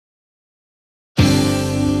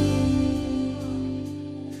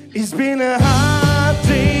It's been a hard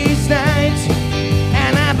day's night,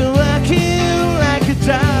 and I've been working like a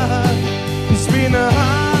dog. It's been a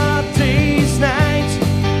hard day's night,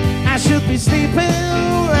 I should be sleeping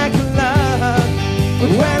like a log. But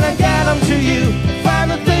when I get onto you,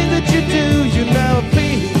 find the thing that you do, you never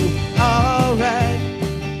feel alright.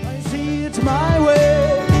 I see it's my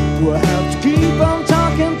way, do I have to keep on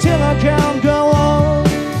talking till I can't go on?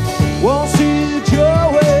 Won't see it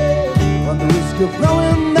your way, run the risk of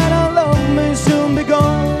knowing that our love may soon be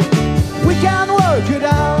gone. We can work it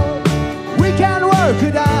out, we can work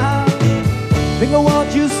it out. Think of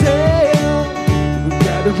what you say, we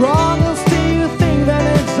get it wrong and still you think that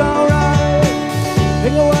it's alright.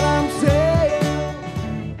 Think of what I'm saying.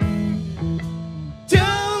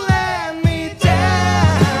 Don't let me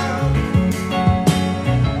down.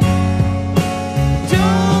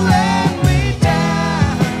 Don't let me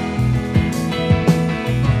down.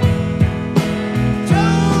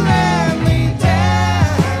 Don't let me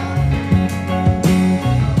down.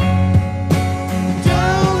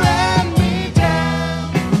 Don't let me down.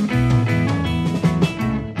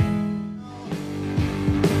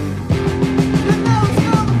 You know it's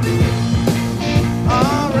gonna be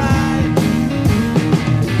alright.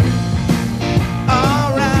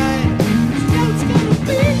 Alright. You know it's gonna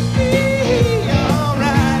be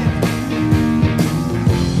alright.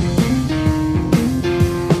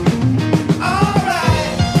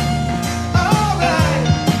 Alright. Alright.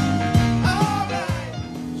 Alright.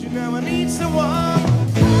 You know I need someone.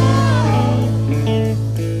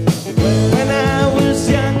 When I was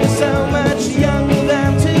younger, so much younger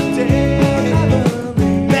than today,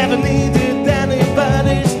 never needed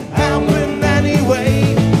anybody's help in any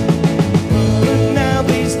way. But now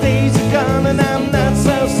these days are gone and I'm not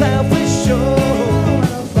so self-assured.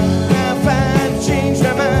 I've changed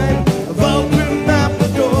my mind, I've opened up the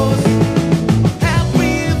doors. Help me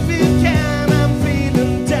if you can, I'm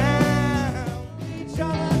feeling down.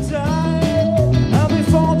 Summertime, and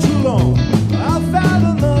before too long, I've found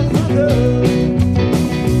another girl.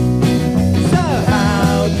 So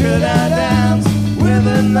how could I dance with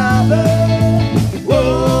another?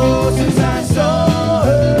 Whoa, since I saw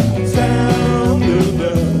her sound of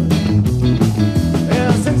love.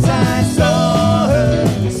 Yeah, since I saw her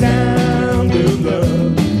sound of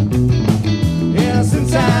love. Yeah,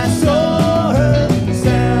 since I saw her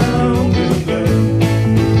sound of love.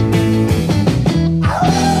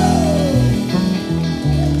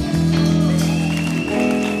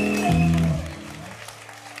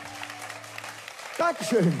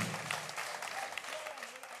 Dankeschön.